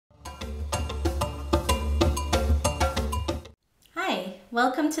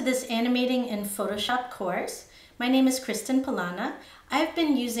welcome to this Animating in Photoshop course. My name is Kristen Polana. I've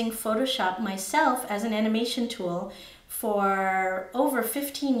been using Photoshop myself as an animation tool for over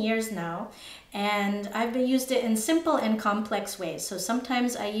 15 years now, and I've used it in simple and complex ways. So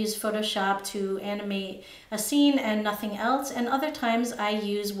sometimes I use Photoshop to animate a scene and nothing else, and other times I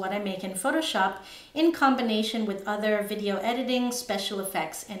use what I make in Photoshop in combination with other video editing, special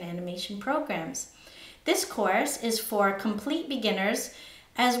effects, and animation programs. This course is for complete beginners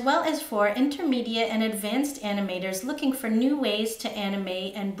as well as for intermediate and advanced animators looking for new ways to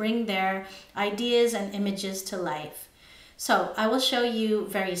animate and bring their ideas and images to life. So I will show you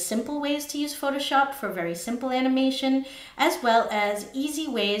very simple ways to use Photoshop for very simple animation, as well as easy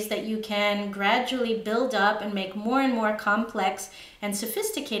ways that you can gradually build up and make more and more complex and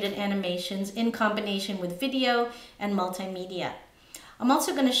sophisticated animations in combination with video and multimedia. I'm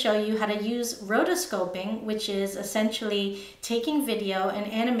also going to show you how to use rotoscoping, which is essentially taking video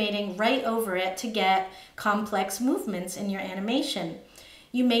and animating right over it to get complex movements in your animation.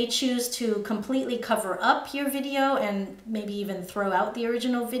 You may choose to completely cover up your video and maybe even throw out the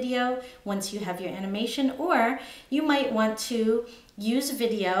original video once you have your animation, or you might want to use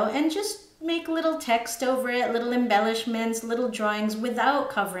video and just make little text over it, little embellishments, little drawings without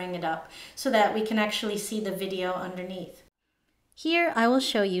covering it up so that we can actually see the video underneath. Here I will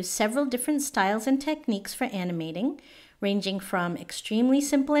show you several different styles and techniques for animating, ranging from extremely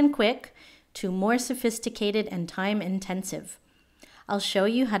simple and quick to more sophisticated and time-intensive. I'll show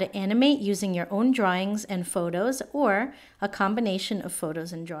you how to animate using your own drawings and photos or a combination of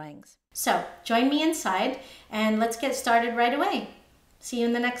photos and drawings. So join me inside and let's get started right away. See you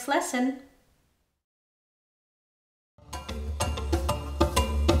in the next lesson.